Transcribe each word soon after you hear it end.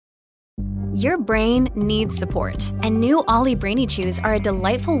Your brain needs support, and new Ollie Brainy Chews are a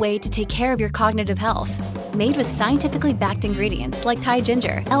delightful way to take care of your cognitive health. Made with scientifically backed ingredients like Thai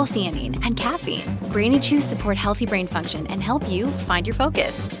ginger, L-theanine, and caffeine, Brainy Chews support healthy brain function and help you find your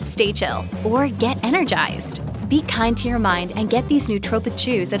focus, stay chill, or get energized. Be kind to your mind and get these nootropic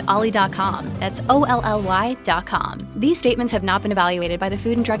chews at ollie.com. That's OLLY.com. These statements have not been evaluated by the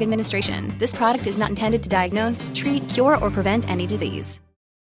Food and Drug Administration. This product is not intended to diagnose, treat, cure, or prevent any disease.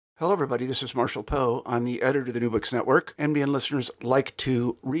 Hello, everybody. This is Marshall Poe. I'm the editor of the New Books Network. NBN listeners like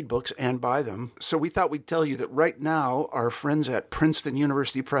to read books and buy them. So we thought we'd tell you that right now, our friends at Princeton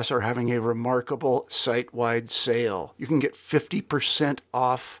University Press are having a remarkable site-wide sale. You can get 50%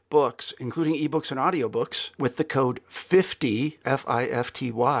 off books, including ebooks and audiobooks, with the code 50,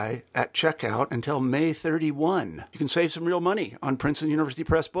 F-I-F-T-Y, at checkout until May 31. You can save some real money on Princeton University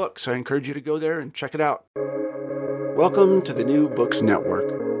Press books. I encourage you to go there and check it out. Welcome to the New Books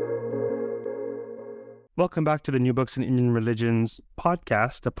Network. Welcome back to the New Books in Indian Religions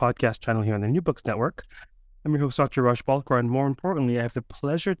podcast, a podcast channel here on the New Books Network. I'm your host, Dr. Raj Balkar, and more importantly, I have the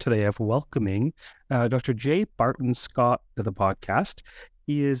pleasure today of welcoming Dr. J. Barton Scott to the podcast.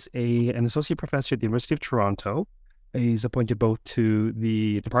 He is an associate professor at the University of Toronto. He's appointed both to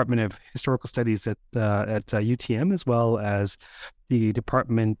the Department of Historical Studies at UTM, as well as the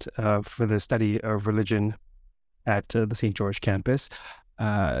Department for the Study of Religion at the St. George campus.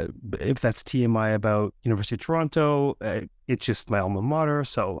 If that's TMI about University of Toronto, it's just my alma mater,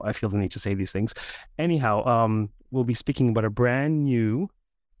 so I feel the need to say these things. Anyhow, we'll be speaking about a brand new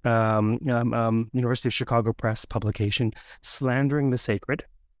University of Chicago Press publication, Slandering the Sacred,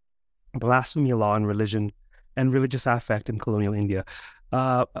 Blasphemy, Law and Religion, and Religious Affect in Colonial India.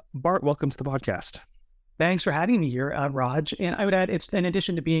 Bart, welcome to the podcast. Thanks for having me here, Raj. And I would add, it's in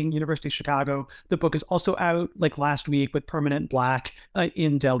addition to being University of Chicago, the book is also out like last week with Permanent Black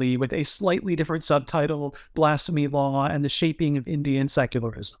in Delhi with a slightly different subtitle, Blasphemy, Law, and the Shaping of Indian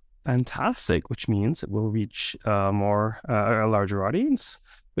Secularism. Fantastic, which means it will reach a larger audience,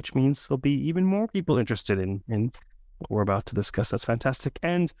 which means there'll be even more people interested in what we're about to discuss. That's fantastic.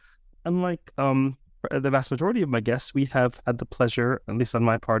 And unlike the vast majority of my guests, we have had the pleasure, at least on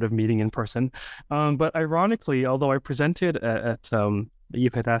my part, of meeting in person. But ironically, although I presented at you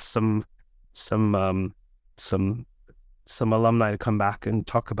had asked some alumni to come back and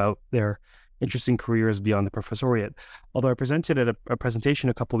talk about their interesting careers beyond the professoriate. Although I presented at a presentation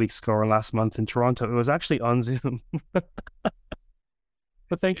a couple of weeks ago or last month in Toronto, it was actually on Zoom.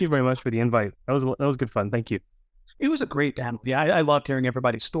 But thank you very much for the invite. That was good fun. Thank you. It was a great panel. Yeah, I loved hearing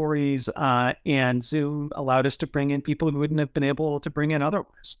everybody's stories, and Zoom allowed us to bring in people who wouldn't have been able to bring in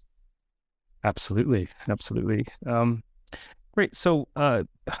otherwise. Absolutely. Great. So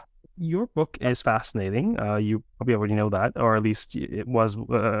your book is fascinating. You probably already know that, or at least it was,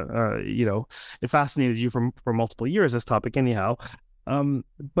 it fascinated you for multiple years, this topic anyhow.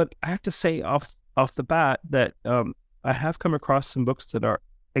 But I have to say off the bat that I have come across some books that are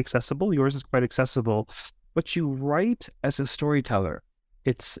accessible. Yours is quite accessible. But you write as a storyteller.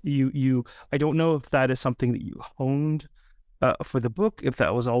 It's you. I don't know if that is something that you honed for the book, if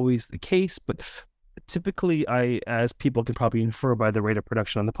that was always the case. But typically, as people can probably infer by the rate of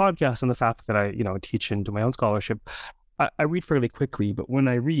production on the podcast and the fact that I teach and do my own scholarship, I read fairly quickly. But when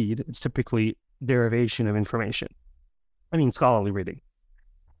I read, it's typically derivation of information. I mean, scholarly reading.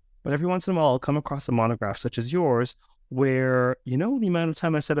 But every once in a while, I'll come across a monograph such as yours, where, the amount of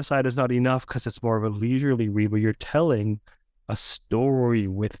time I set aside is not enough because it's more of a leisurely read where you're telling a story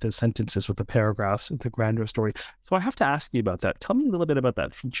with the sentences, with the paragraphs, with the grander story. So I have to ask you about that. Tell me a little bit about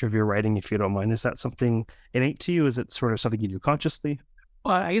that feature of your writing, if you don't mind. Is that something innate to you? Is it sort of something you do consciously?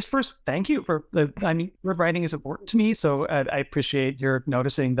 Well, I guess first, thank you for your writing is important to me. So I appreciate your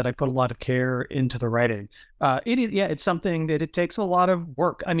noticing that I put a lot of care into the writing. It's something that it takes a lot of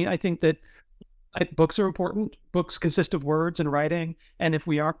work. I mean, I think that books are important. Books consist of words and writing. And if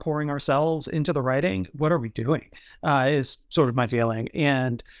we are pouring ourselves into the writing, what are we doing? Is sort of my feeling.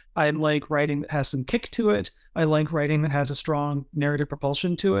 And I like writing that has some kick to it. I like writing that has a strong narrative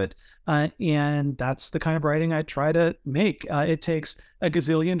propulsion to it. And that's the kind of writing I try to make. It takes a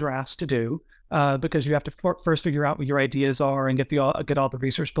gazillion drafts to do because you have to first figure out what your ideas are and get all the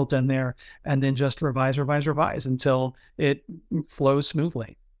research built in there, and then just revise until it flows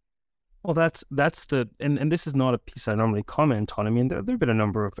smoothly. Well, that's and this is not a piece I normally comment on. I mean, there have been a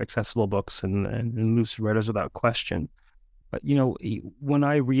number of accessible books and loose readers without question. But, when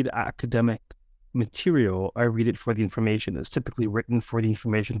I read academic material, I read it for the information. It's typically written for the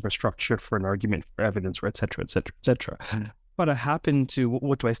information, for structure, for an argument, for evidence, or et cetera, et cetera, et cetera. But I happen to,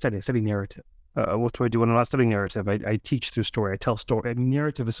 what do I study? I study narrative. what do I do when I'm not studying narrative? I teach through story. I tell story.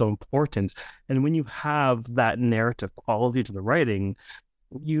 Narrative is so important, and when you have that narrative quality to the writing,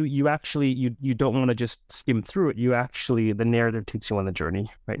 you actually you don't want to just skim through it. You actually, the narrative takes you on the journey,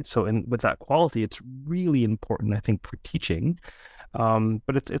 right? So, and with that quality, it's really important, I think, for teaching.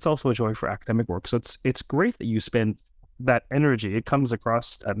 But it's also a joy for academic work. So it's great that you spend that energy. It comes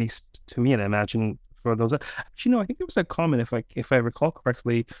across, at least to me, and I imagine for those. Actually, no, I think there was a comment, if I recall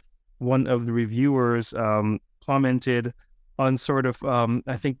correctly, one of the reviewers commented on sort of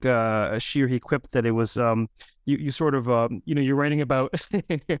I think he quipped that it was you sort of you're writing about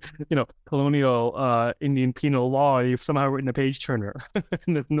colonial Indian penal law, and you've somehow written a page turner.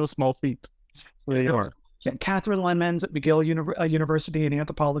 No small feat. So there you are. Yeah, Catherine Lemons at McGill University, an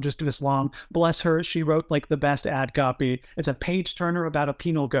anthropologist of Islam. Bless her, she wrote like the best ad copy. It's a page turner about a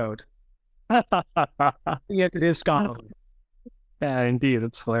penal code. Yes, it is scholarly. Yeah, indeed,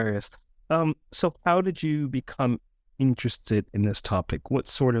 it's hilarious. So how did you become interested in this topic?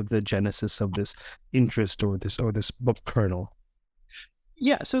 What's sort of the genesis of this interest or this book kernel?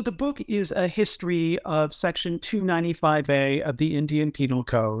 Yeah, so the book is a history of Section 295A of the Indian Penal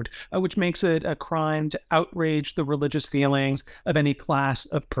Code, which makes it a crime to outrage the religious feelings of any class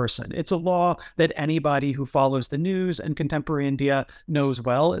of person. It's a law that anybody who follows the news in contemporary India knows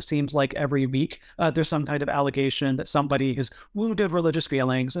well. It seems like every week there's some kind of allegation that somebody has wounded religious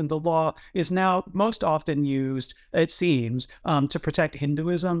feelings, and the law is now most often used, it seems, to protect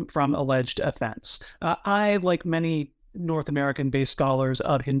Hinduism from alleged offense. I, like many North American-based scholars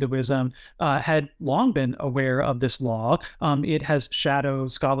of Hinduism, had long been aware of this law. It has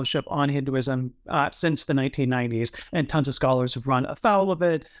shadowed scholarship on Hinduism since the 1990s, and tons of scholars have run afoul of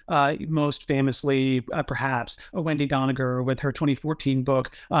it. Most famously, perhaps, Wendy Doniger with her 2014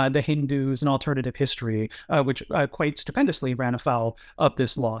 book, The Hindus, An Alternative History, which quite stupendously ran afoul of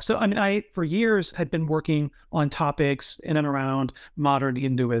this law. So, I mean, I, for years, had been working on topics in and around modern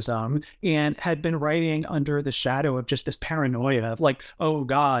Hinduism, and had been writing under the shadow of just this paranoia of like, oh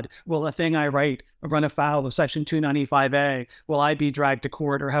God, will a thing I write run afoul of Section 295A? Will I be dragged to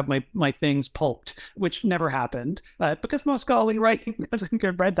court or have my things pulped? Which never happened because most scholarly writing doesn't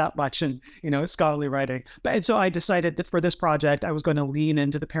get read that much in scholarly writing. And so I decided that for this project, I was going to lean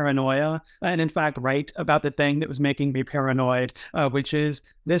into the paranoia and in fact write about the thing that was making me paranoid, which is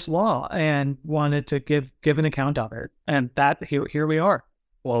this law, and wanted to give an account of it. And that here we are.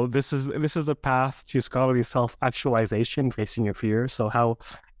 Well, this is a path to scholarly self-actualization, facing your fears. So how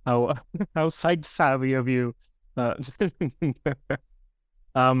site savvy of you. Okay,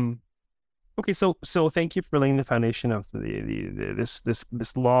 so thank you for laying the foundation of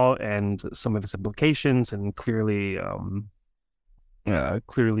this law and some of its implications, and clearly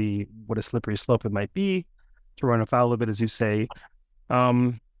what a slippery slope it might be to run afoul of it, as you say.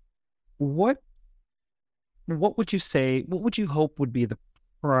 What would you say? What would you hope would be the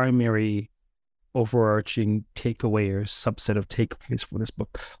primary overarching takeaway or subset of takeaways for this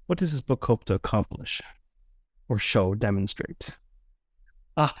book? What does this book hope to accomplish or show, demonstrate?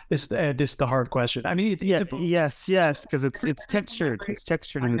 This is the hard question. I mean, yes, because it's textured. It's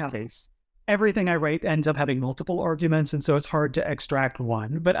textured in this case. Everything I write ends up having multiple arguments, and so it's hard to extract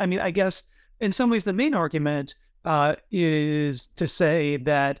one. But I mean, I guess in some ways the main argument is to say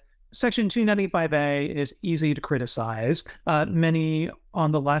that Section 295A is easy to criticize. Many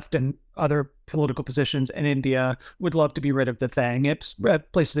on the left and other political positions in India would love to be rid of the thing. It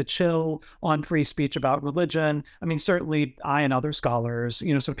places a chill on free speech about religion. I mean, certainly I and other scholars,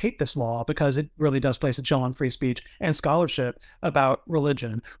 sort of hate this law because it really does place a chill on free speech and scholarship about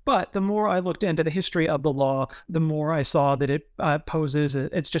religion. But the more I looked into the history of the law, the more I saw that it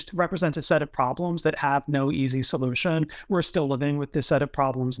represents a set of problems that have no easy solution. We're still living with this set of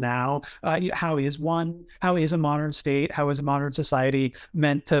problems now. How is a modern state, how is a modern society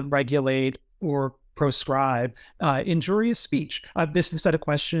meant to regulate or proscribe injurious speech? This is a set of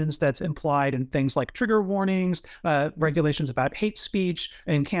questions that's implied in things like trigger warnings, regulations about hate speech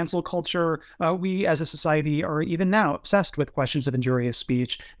and cancel culture. We as a society are even now obsessed with questions of injurious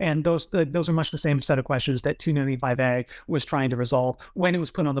speech. And those are much the same set of questions that 295A was trying to resolve when it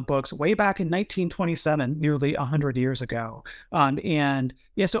was put on the books way back in 1927, nearly 100 years ago.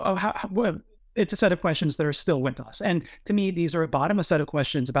 It's a set of questions that are still with us. And to me, these are at bottom a set of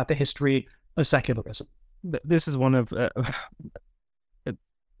questions about the history of secularism. This is one of,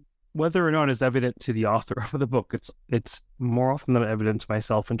 whether or not it's evident to the author of the book, it's more often than evident to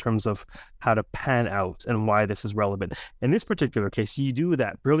myself in terms of how to pan out and why this is relevant. In this particular case, you do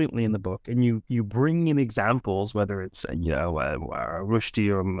that brilliantly in the book, and you bring in examples, whether it's Rushdie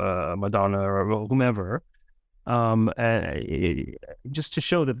or Madonna or whomever, just to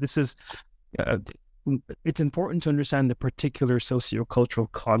show that this is uh, it's important to understand the particular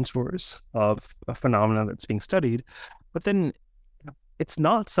sociocultural contours of a phenomenon that's being studied, but then it's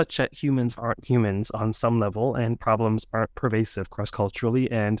not such that humans aren't humans on some level and problems aren't pervasive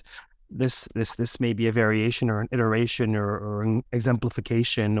cross-culturally, and this may be a variation or an iteration or an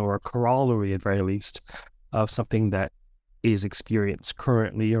exemplification or a corollary at very least of something that is experienced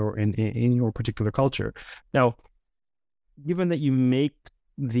currently or in your particular culture. Now, given that you make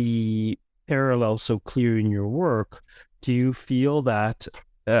the parallel so clear in your work, do you feel that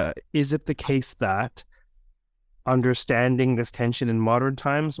is it the case that understanding this tension in modern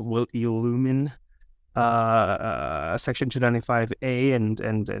times will illumine Section 295A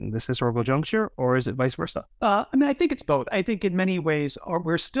and this historical juncture, or is it vice versa? I mean, I think it's both. I think in many ways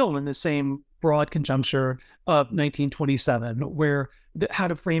we're still in the same broad conjuncture of 1927, where how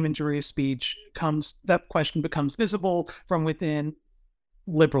to frame injurious speech that question becomes visible from within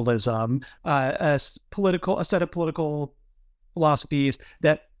liberalism, a set of political philosophies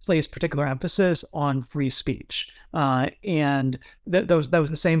that place particular emphasis on free speech, and that was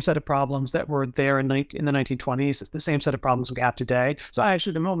the same set of problems that were there in the 1920s. It's the same set of problems we have today. So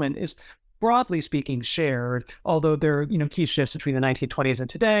actually, the moment is, broadly speaking, shared, although there are key shifts between the 1920s and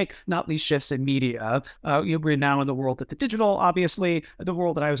today, not least shifts in media. We're now in the world of the digital, obviously. The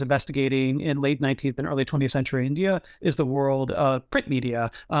world that I was investigating in late 19th and early 20th century India is the world of print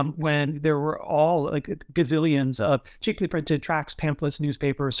media, when there were all like gazillions of cheaply printed tracts, pamphlets,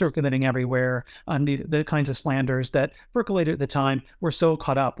 newspapers circulating everywhere. The kinds of slanders that percolated at the time were so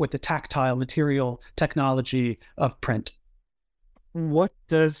caught up with the tactile material technology of print. What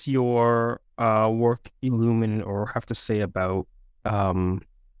does your work illumine or have to say about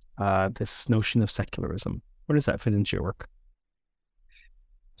this notion of secularism? Where does that fit into your work?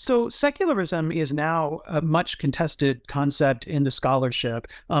 So secularism is now a much contested concept in the scholarship.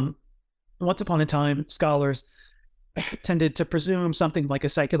 Once upon a time, scholars tended to presume something like a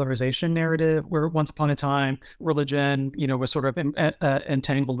secularization narrative, where once upon a time religion, was sort of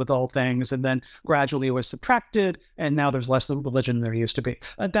entangled with all things, and then gradually it was subtracted, and now there's less religion than there used to be.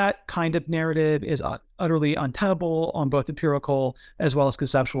 That kind of narrative is utterly untenable on both empirical as well as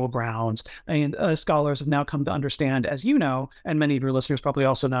conceptual grounds. And scholars have now come to understand, as you know, and many of your listeners probably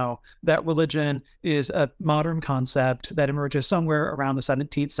also know, that religion is a modern concept that emerges somewhere around the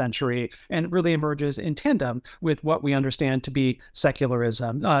 17th century and really emerges in tandem with what we understand to be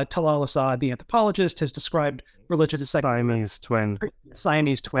secularism. Talal Asad, the anthropologist, has described religion as Siamese twins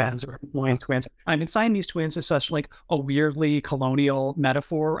or Hawaiian twins. I mean, Siamese twins is such like a weirdly colonial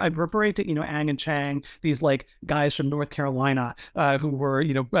metaphor. I'm referring to, Ang and Chang, these like guys from North Carolina who were,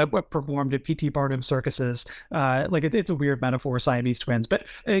 performed at P.T. Barnum circuses. It's a weird metaphor, Siamese twins. But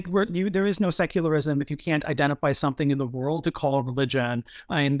there is no secularism if you can't identify something in the world to call religion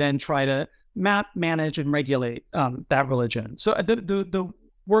and then try to map, manage, and regulate that religion. So the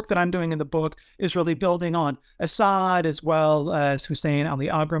work that I'm doing in the book is really building on Assad as well as Hussein Ali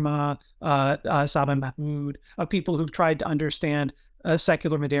Agrama, Saba Mahmoud, people who've tried to understand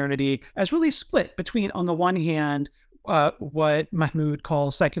secular modernity as really split between, on the one hand, what Mahmoud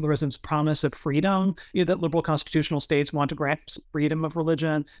calls secularism's promise of freedom, that liberal constitutional states want to grant freedom of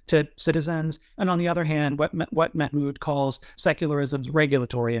religion to citizens, and on the other hand, what Mahmoud calls secularism's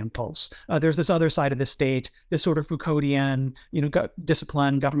regulatory impulse. There's this other side of the state, this sort of Foucauldian,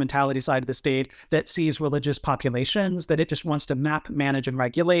 discipline, governmentality side of the state that sees religious populations, that it just wants to map, manage, and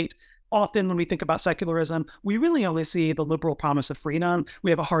regulate. Often when we think about secularism, we really only see the liberal promise of freedom. We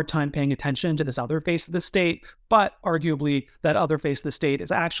have a hard time paying attention to this other face of the state, but arguably that other face of the state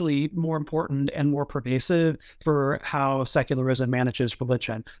is actually more important and more pervasive for how secularism manages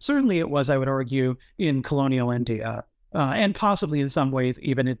religion. Certainly it was, I would argue, in colonial India. And possibly in some ways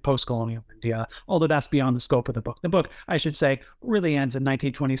even in post-colonial India, although that's beyond the scope of the book. The book, I should say, really ends in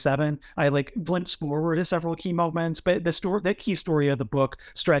 1927. I glimpse forward to several key moments, but the key story of the book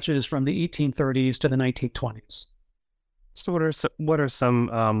stretches from the 1830s to the 1920s. So what are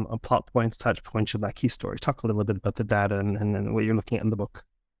some plot points, touch points of that key story? Talk a little bit about the data and what you're looking at in the book.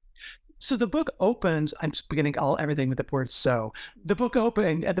 So the book opens, I'm just beginning everything with the word so. The book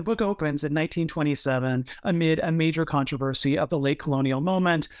opens in 1927 amid a major controversy of the late colonial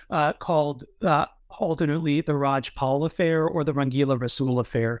moment called alternately the Rajpal affair or the Rangila Rasool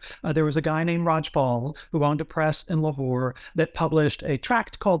affair. There was a guy named Rajpal who owned a press in Lahore that published a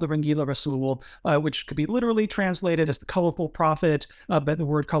tract called the Rangila Rasool, which could be literally translated as the colorful prophet, but the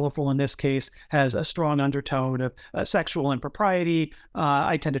word colorful in this case has a strong undertone of sexual impropriety.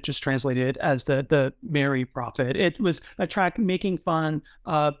 I tend to just translate it as the merry prophet. It was a tract making fun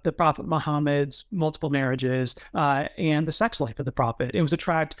of the Prophet Muhammad's multiple marriages and the sex life of the prophet. It was a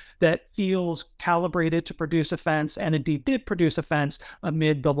tract that feels calibrated to produce offense, and indeed did produce offense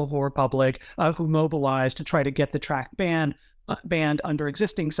amid the Lahore public, who mobilized to try to get the tract banned under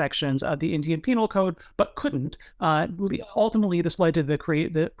existing sections of the Indian Penal Code, but couldn't. Ultimately, this led to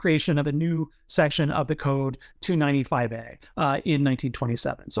the creation of a new section of the code, 295A, in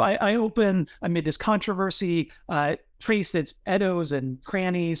 1927. So I open amid this controversy, trace its eddos and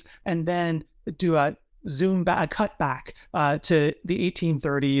crannies, and then do a cut back to the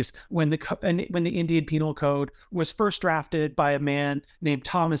 1830s when the Indian Penal Code was first drafted by a man named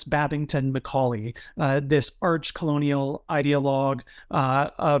Thomas Babington Macaulay, this arch colonial ideologue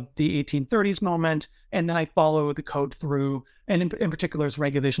of the 1830s moment. And then I follow the code through, and in particular its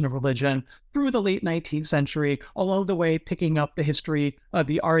regulation of religion, through the late 19th century, along the way picking up the history of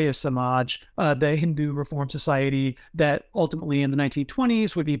the Arya Samaj, the Hindu Reform Society that ultimately in the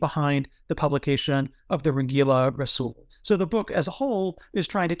 1920s would be behind the publication of the Rangila Rasool. So the book as a whole is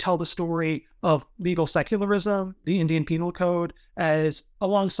trying to tell the story of legal secularism, the Indian Penal Code, as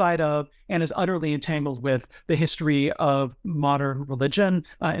alongside of and is utterly entangled with the history of modern religion,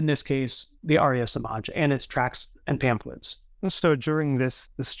 in this case, the Arya Samaj, and its tracts and pamphlets. So during this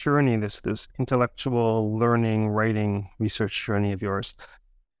journey, this intellectual learning, writing, research journey of yours,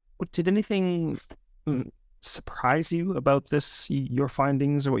 did anything surprise you about your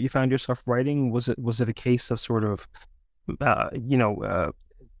findings, or what you found yourself writing? Was it a case of sort of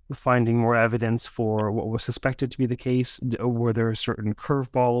finding more evidence for what was suspected to be the case? Were there certain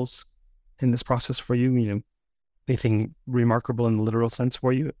curveballs in this process for you? Anything remarkable in the literal sense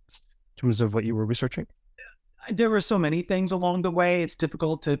for you in terms of what you were researching? There were so many things along the way. It's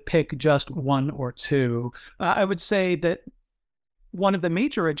difficult to pick just one or two. I would say that one of the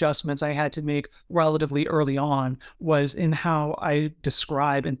major adjustments I had to make relatively early on was in how I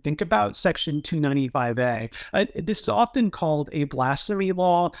describe and think about Section 295A. This is often called a blasphemy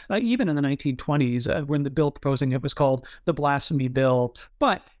law, even in the 1920s, when the bill proposing it was called the Blasphemy Bill.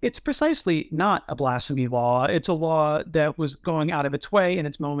 But it's precisely not a blasphemy law. It's a law that was going out of its way in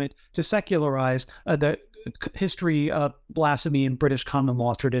its moment to secularize the history of blasphemy in British common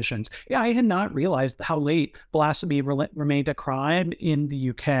law traditions. I had not realized how late blasphemy remained a crime in the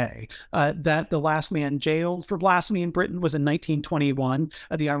UK. That the last man jailed for blasphemy in Britain was in 1921,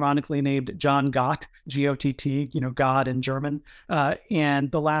 the ironically named John Gott, G-O-T-T, God in German. And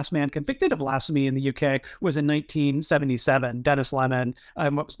the last man convicted of blasphemy in the UK was in 1977, Dennis Lemon,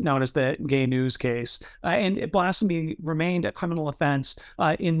 what was known as the Gay News case. And blasphemy remained a criminal offense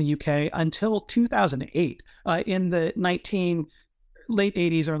in the UK until 2008. In the late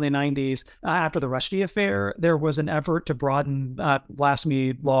 80s, early 90s, after the Rushdie affair, there was an effort to broaden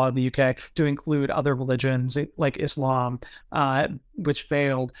blasphemy law in the UK to include other religions like Islam, which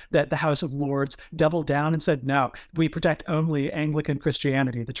failed. That the House of Lords doubled down and said, no, we protect only Anglican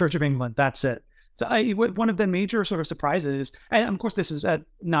Christianity, the Church of England, that's it. So one of the major sort of surprises, and of course this is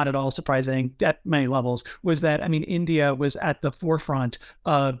not at all surprising at many levels, was that, India was at the forefront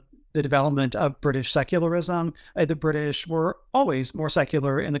of the development of British secularism. The British were always more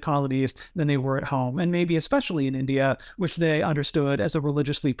secular in the colonies than they were at home, and maybe especially in India, which they understood as a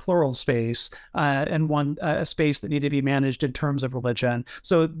religiously plural space, and a space that needed to be managed in terms of religion.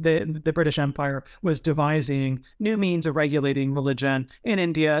 So the British Empire was devising new means of regulating religion in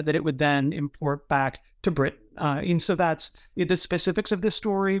India that it would then import back to Britain. And so that's the specifics of this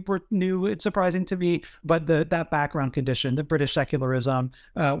story were new and surprising to me, but that background condition, the British secularism,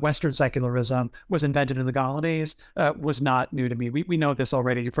 Western secularism was invented in the colonies, was not new to me. We know this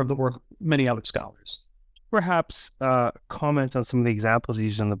already from the work of many other scholars. Perhaps comment on some of the examples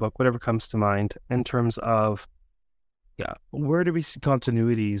used in the book, whatever comes to mind, in terms of, where do we see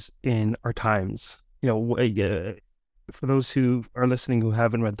continuities in our times? For those who are listening who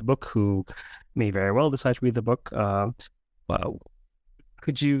haven't read the book, who may very well decide to read the book,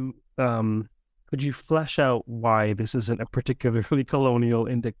 could you flesh out why this isn't a particularly colonial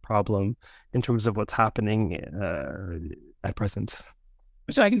Indic problem in terms of what's happening at present?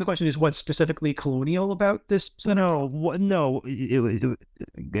 So I think the question is, what's specifically colonial about this? No. The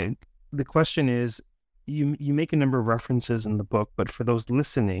question is, you make a number of references in the book, but for those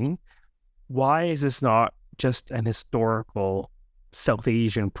listening, why is this not just an historical South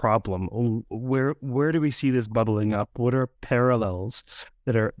Asian problem? Where do we see this bubbling up? What are parallels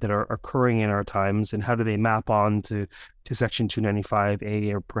that are occurring in our times, and how do they map on to Section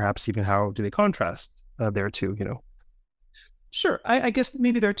 295A, or perhaps even how do they contrast there too? Sure. I guess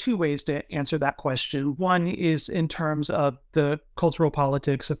maybe there are two ways to answer that question. One is in terms of the cultural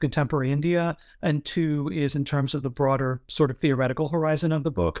politics of contemporary India, and two is in terms of the broader sort of theoretical horizon of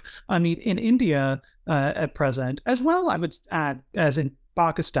the book. I mean, in India at present, as well, I would add, as in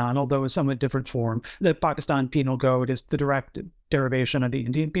Pakistan, although a somewhat different form, the Pakistan Penal Code is the direct derivation of the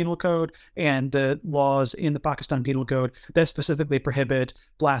Indian Penal Code, and the laws in the Pakistan Penal Code that specifically prohibit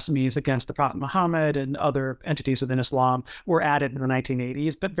blasphemies against the Prophet Muhammad and other entities within Islam were added in the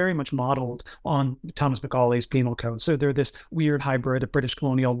 1980s, but very much modeled on Thomas Macaulay's Penal Code. So they're this weird hybrid of British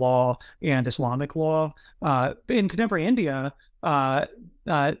colonial law and Islamic law. In contemporary India,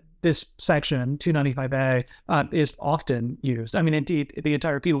 this section 295A is often used. I mean, indeed, the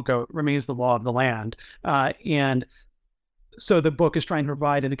entire penal code remains the law of the land. And so the book is trying to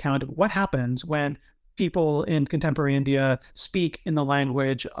provide an account of what happens when people in contemporary India speak in the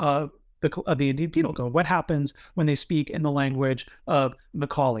language of the Indian Penal Code. What happens when they speak in the language of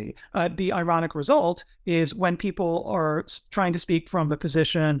Macaulay? The ironic result is when people are trying to speak from the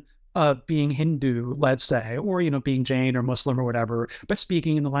position of being Hindu, let's say, or, being Jain or Muslim or whatever, but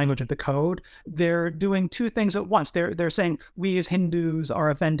speaking in the language of the code, they're doing two things at once. They're saying we as Hindus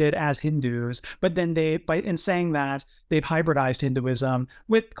are offended as Hindus, but then in saying that, they've hybridized Hinduism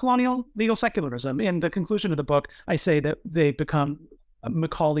with colonial legal secularism. In the conclusion of the book, I say that they become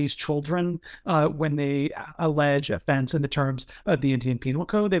Macaulay's children when they allege offense in the terms of the Indian Penal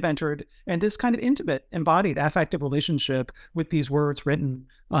Code. They've entered in this kind of intimate, embodied, affective relationship with these words written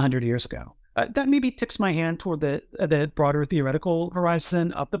 100 years ago. That maybe tips my hand toward the broader theoretical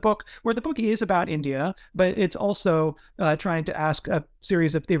horizon of the book, where the book is about India, but it's also trying to ask a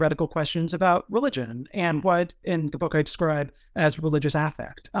series of theoretical questions about religion and what in the book I describe as religious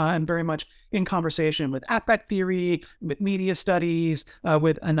affect. And very much in conversation with affect theory, with media studies,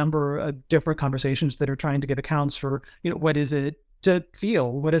 with a number of different conversations that are trying to give accounts for, what is it to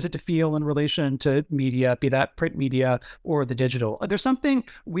feel? What is it to feel in relation to media, be that print media or the digital? There's something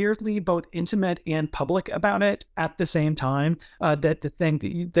weirdly both intimate and public about it at the same time, that the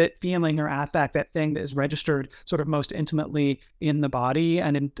thing, that feeling or affect, that thing that is registered sort of most intimately in the body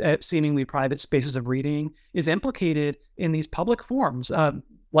and in seemingly private spaces of reading is implicated in these public forms.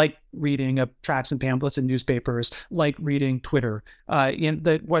 Like reading of tracts and pamphlets and newspapers, like reading Twitter.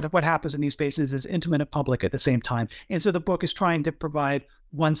 What happens in these spaces is intimate and public at the same time. And so the book is trying to provide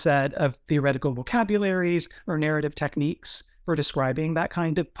one set of theoretical vocabularies or narrative techniques for describing that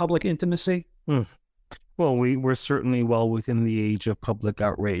kind of public intimacy. Well, we're certainly well within the age of public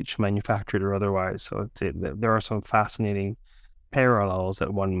outrage, manufactured or otherwise. So there are some fascinating parallels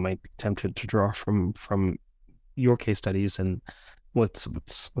that one might be tempted to draw from your case studies and what's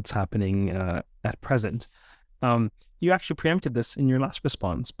happening at present. You actually preempted this in your last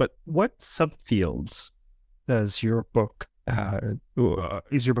response, but what subfields does your book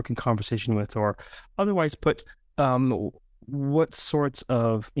is your book in conversation with, or otherwise put, what sorts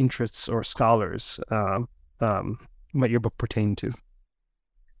of interests or scholars might your book pertain to?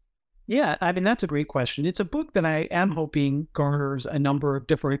 Yeah, I mean, that's a great question. It's a book that I am hoping garners a number of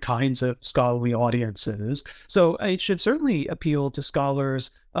different kinds of scholarly audiences. So it should certainly appeal to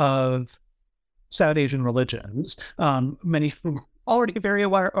scholars of South Asian religions, many of whom are already very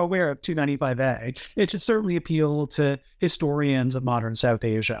aware of 295A. It should certainly appeal to historians of modern South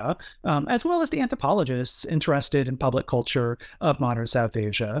Asia, as well as the anthropologists interested in public culture of modern South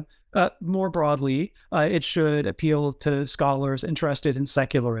Asia. More broadly, it should appeal to scholars interested in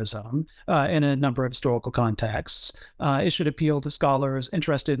secularism in a number of historical contexts. It should appeal to scholars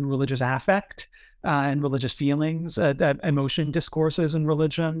interested in religious affect and religious feelings, emotion discourses in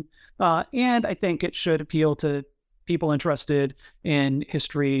religion. And I think it should appeal to people interested in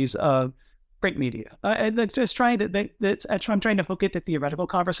histories of print media. I'm trying to hook it to theoretical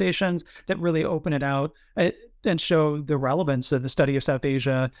conversations that really open it out and show the relevance of the study of South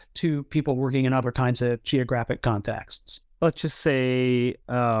Asia to people working in other kinds of geographic contexts. Let's just say,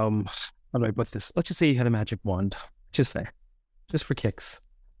 how do I put this? Let's just say you had a magic wand. Just for kicks,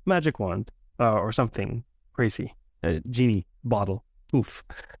 magic wand or something crazy, a genie bottle. Oof.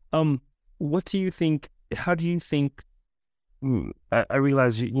 What do you think? How do you think? I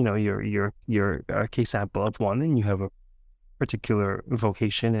realize you're a case sample of one, and you have a particular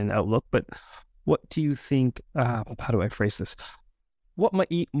vocation and outlook. But what do you think? How do I phrase this? What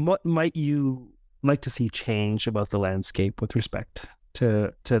might you like to see change about the landscape with respect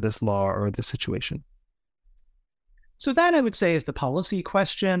to this law or this situation? So that I would say is the policy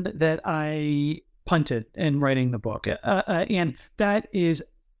question that I punted in writing the book. And that is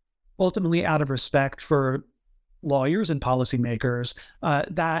ultimately out of respect for lawyers and policymakers,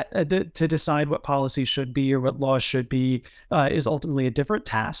 to decide what policy should be or what laws should be is ultimately a different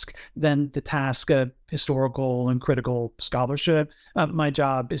task than the task of historical and critical scholarship. My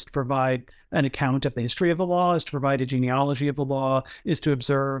job is to provide an account of the history of the law, is to provide a genealogy of the law, is to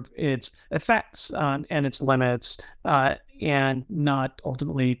observe its effects and its limits, and not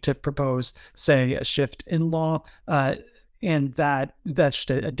ultimately to propose, say, a shift in law. And that's just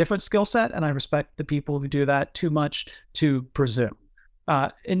a different skill set, and I respect the people who do that too much to presume.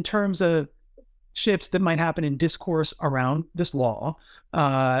 In terms of shifts that might happen in discourse around this law,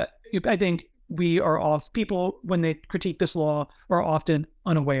 I think people, when they critique this law, are often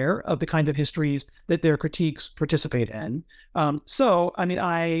unaware of the kinds of histories that their critiques participate in.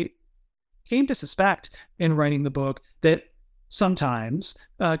 I came to suspect in writing the book that sometimes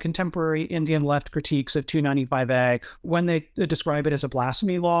contemporary Indian left critiques of 295A, when they describe it as a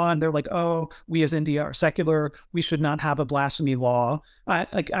blasphemy law, and they're like, oh, we as India are secular, we should not have a blasphemy law.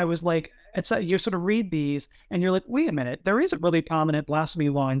 I was like, you sort of read these and you're like, wait a minute, there is a really prominent blasphemy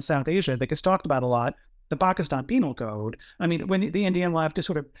law in South Asia that gets talked about a lot, the Pakistan Penal Code. I mean, when the Indian left is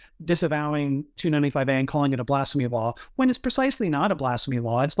sort of disavowing 295A and calling it a blasphemy law, when it's precisely not a blasphemy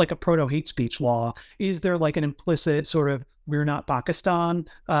law, it's like a proto-hate speech law. Is there like an implicit sort of we're not Pakistan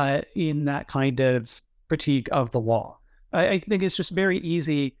in that kind of critique of the law? I think it's just very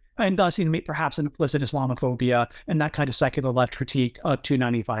easy, and thus perhaps an implicit Islamophobia and that kind of secular left critique of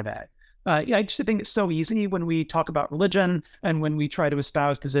 295A. I just think it's so easy when we talk about religion and when we try to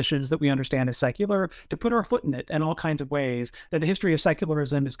espouse positions that we understand as secular to put our foot in it in all kinds of ways, that the history of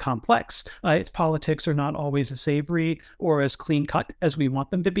secularism is complex. Its politics are not always as savory or as clean cut as we want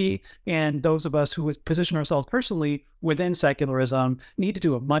them to be. And those of us who position ourselves personally within secularism need to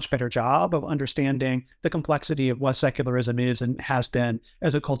do a much better job of understanding the complexity of what secularism is and has been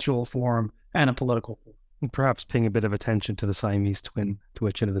as a cultural form and a political form. And perhaps paying a bit of attention to the Siamese twin to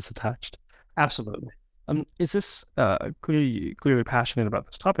which it is attached. Absolutely. Is this clearly passionate about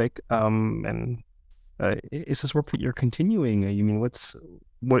this topic? And is this work that you're continuing? I mean,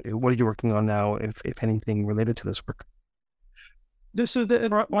 what are you working on now, if anything, related to this work?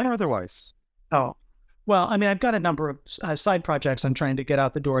 Why or otherwise? Oh, well, I mean, I've got a number of side projects I'm trying to get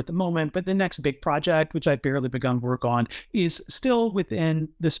out the door at the moment, but the next big project, which I've barely begun work on, is still within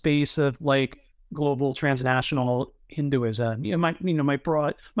the space of like global transnational Hinduism.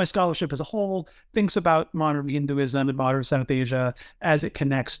 My scholarship as a whole thinks about modern Hinduism and modern South Asia as it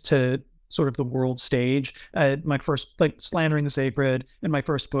connects to sort of the world stage. My first, Slandering the Sacred, and my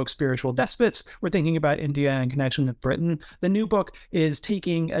first book, Spiritual Despots, we're thinking about India in connection with Britain. The new book is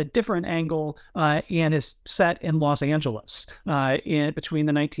taking a different angle and is set in Los Angeles between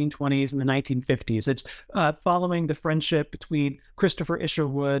the 1920s and the 1950s. It's following the friendship between Christopher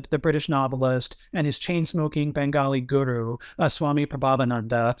Isherwood, the British novelist, and his chain-smoking Bengali guru, Swami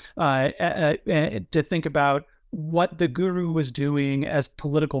Prabhavananda, to think about what the guru was doing as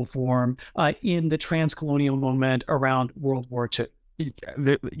political form in the transcolonial moment around World War II.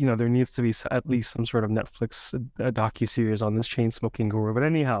 There needs to be at least some sort of Netflix docuseries on this chain-smoking guru. But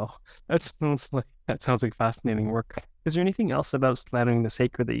anyhow, that sounds like fascinating work. Is there anything else about Slandering the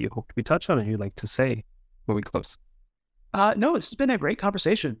Sacred that you hope we touch on, or you'd like to say when we close? No, it's been a great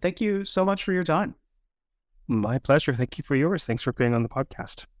conversation. Thank you so much for your time. My pleasure. Thank you for yours. Thanks for being on the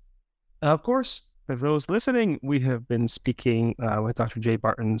podcast. Of course. For those listening, we have been speaking with Dr. J.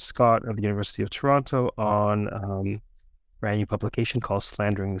 Barton Scott of the University of Toronto on a brand new publication called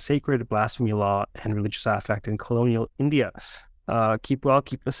Slandering the Sacred, Blasphemy Law and Religious Affect in Colonial India. Keep well,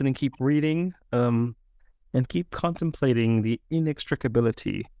 keep listening, keep reading, and keep contemplating the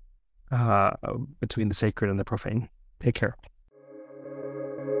inextricability between the sacred and the profane. Take care.